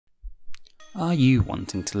Are you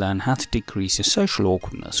wanting to learn how to decrease your social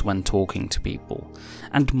awkwardness when talking to people,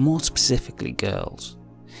 and more specifically girls?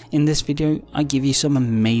 In this video, I give you some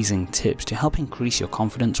amazing tips to help increase your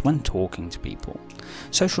confidence when talking to people.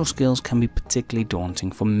 Social skills can be particularly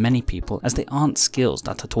daunting for many people as they aren't skills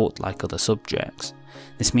that are taught like other subjects.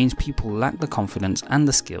 This means people lack the confidence and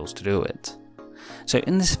the skills to do it. So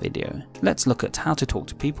in this video, let's look at how to talk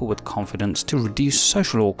to people with confidence to reduce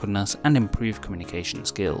social awkwardness and improve communication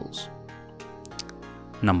skills.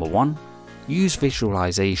 Number 1. Use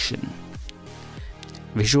visualization.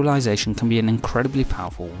 Visualization can be an incredibly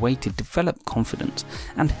powerful way to develop confidence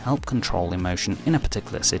and help control emotion in a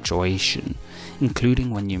particular situation,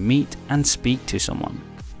 including when you meet and speak to someone.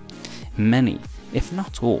 Many, if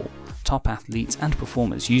not all, top athletes and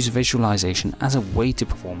performers use visualization as a way to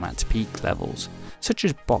perform at peak levels, such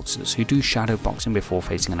as boxers who do shadow boxing before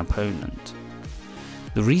facing an opponent.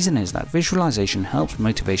 The reason is that visualization helps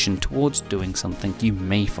motivation towards doing something you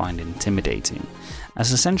may find intimidating,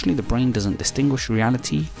 as essentially the brain doesn't distinguish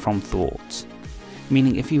reality from thoughts.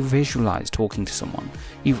 Meaning if you visualize talking to someone,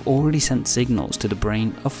 you've already sent signals to the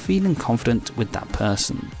brain of feeling confident with that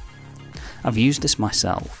person. I've used this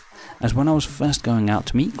myself, as when I was first going out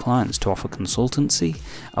to meet clients to offer consultancy,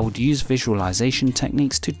 I would use visualization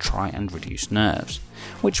techniques to try and reduce nerves,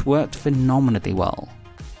 which worked phenomenally well.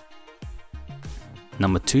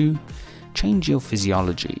 Number 2. Change your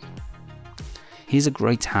physiology. Here's a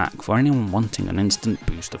great hack for anyone wanting an instant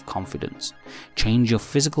boost of confidence. Change your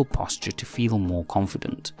physical posture to feel more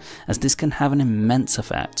confident, as this can have an immense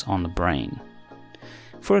effect on the brain.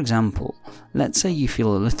 For example, let's say you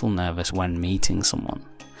feel a little nervous when meeting someone.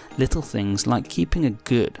 Little things like keeping a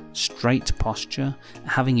good, straight posture,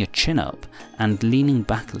 having your chin up, and leaning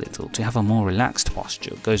back a little to have a more relaxed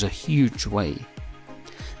posture goes a huge way.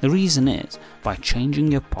 The reason is, by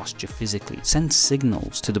changing your posture physically sends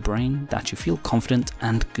signals to the brain that you feel confident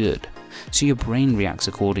and good, so your brain reacts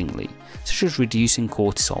accordingly, such as reducing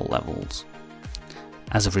cortisol levels.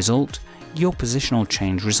 As a result, your positional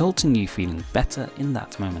change results in you feeling better in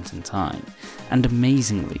that moment in time, and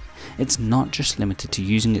amazingly, it's not just limited to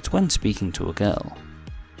using it when speaking to a girl.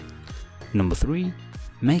 Number 3.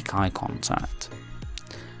 Make eye contact.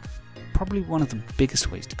 Probably one of the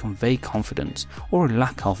biggest ways to convey confidence, or a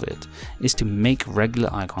lack of it, is to make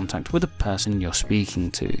regular eye contact with the person you're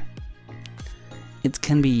speaking to. It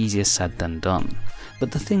can be easier said than done,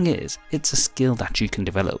 but the thing is, it's a skill that you can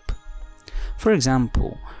develop. For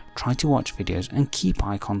example, try to watch videos and keep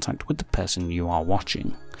eye contact with the person you are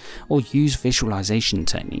watching, or use visualization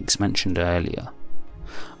techniques mentioned earlier.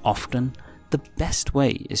 Often, the best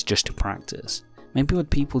way is just to practice, maybe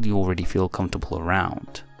with people you already feel comfortable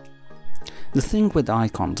around. The thing with eye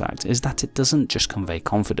contact is that it doesn't just convey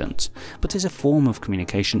confidence, but is a form of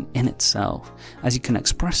communication in itself, as you can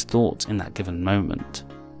express thoughts in that given moment.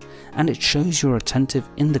 And it shows you're attentive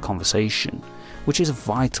in the conversation, which is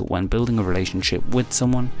vital when building a relationship with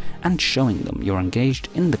someone and showing them you're engaged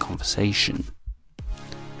in the conversation.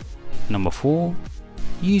 Number 4.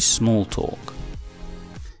 Use small talk.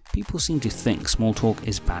 People seem to think small talk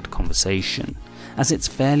is bad conversation, as it's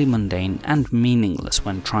fairly mundane and meaningless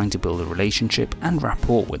when trying to build a relationship and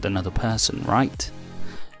rapport with another person, right?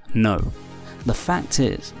 No. The fact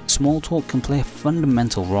is, small talk can play a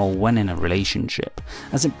fundamental role when in a relationship,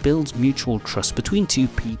 as it builds mutual trust between two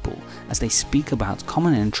people as they speak about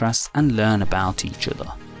common interests and learn about each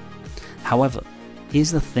other. However,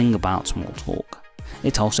 here's the thing about small talk.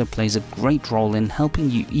 It also plays a great role in helping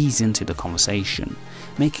you ease into the conversation,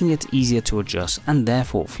 making it easier to adjust and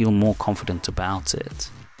therefore feel more confident about it.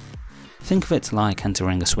 Think of it like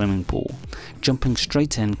entering a swimming pool. Jumping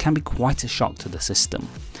straight in can be quite a shock to the system,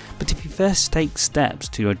 but if you first take steps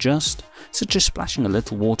to adjust, such as splashing a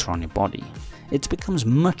little water on your body, it becomes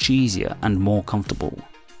much easier and more comfortable.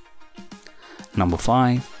 Number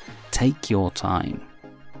 5. Take your time.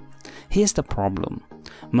 Here's the problem.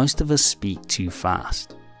 Most of us speak too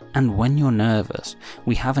fast, and when you're nervous,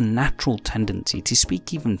 we have a natural tendency to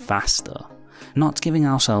speak even faster, not giving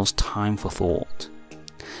ourselves time for thought.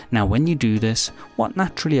 Now when you do this, what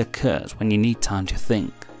naturally occurs when you need time to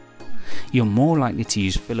think? You're more likely to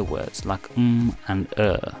use filler words like and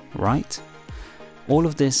right? All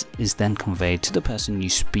of this is then conveyed to the person you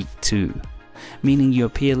speak to, meaning you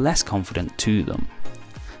appear less confident to them.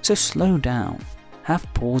 So slow down.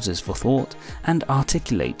 Have pauses for thought and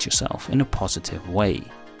articulate yourself in a positive way.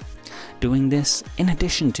 Doing this, in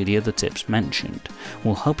addition to the other tips mentioned,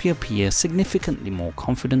 will help you appear significantly more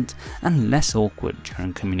confident and less awkward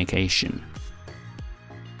during communication.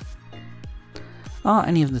 Are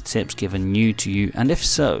any of the tips given new to you, and if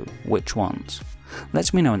so, which ones?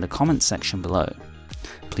 Let me know in the comments section below.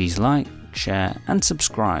 Please like, share and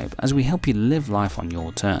subscribe as we help you live life on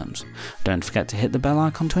your terms. Don't forget to hit the bell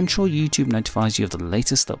icon to ensure YouTube notifies you of the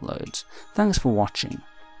latest uploads. Thanks for watching.